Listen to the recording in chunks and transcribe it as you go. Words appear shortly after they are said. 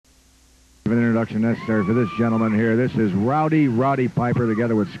An introduction necessary for this gentleman here. This is Roddy Piper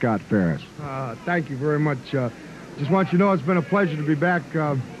together with Scott Ferris. Thank you very much. Just want you to know it's been a pleasure to be back.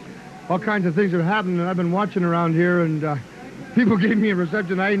 All kinds of things have happened, and I've been watching around here, and people gave me a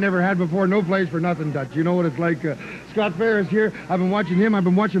reception I ain't never had before. No place for nothing, Dutch. You know what it's like. Scott Ferris here. I've been watching him. I've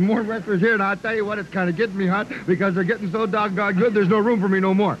been watching more wrestlers here, and I'll tell you what, it's kind of getting me hot because they're getting so doggone good. There's no room for me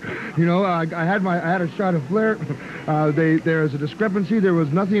no more. You know, I had a shot of Flair. There is a discrepancy. There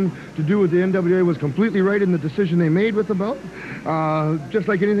was nothing to do with the NWA. Was completely right in the decision they made with the belt. Just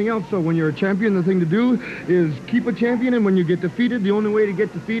like anything else. So when you're a champion, the thing to do is keep a champion, and when you get defeated, the only way to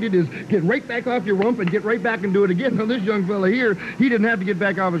get defeated is get right back off your rump and get right back and do it again. Now this young fella here, he didn't have to get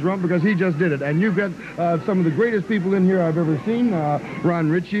back off his rump because he just did it. And you've got some of the greatest people in here I've ever seen.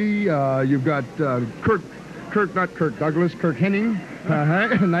 Ron Ritchie, you've got Kirk Henning.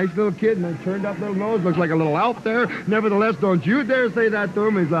 A nice little kid, and a turned up little nose, looks like a little elf there. Nevertheless, don't you dare say that to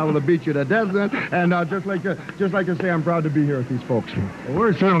him. He's liable to beat you to death then. And just like I say, I'm proud to be here with these folks. Well,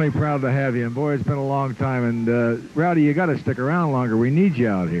 we're certainly proud to have you, and boy, it's been a long time. And Rowdy, you got to stick around longer. We need you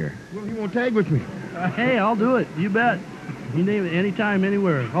out here. Well, he won't tag with me. Hey, I'll do it. You bet. You name it, anytime,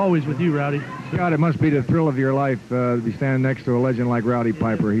 anywhere. Always with you, Rowdy. Scott, it must be the thrill of your life to be standing next to a legend like Roddy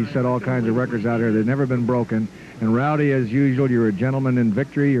Piper. He set all kinds of records out here that have never been broken. And Rowdy, as usual, you're a gentleman in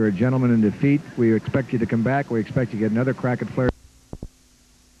victory. You're a gentleman in defeat. We expect you to come back. We expect you to get another crack at Flair.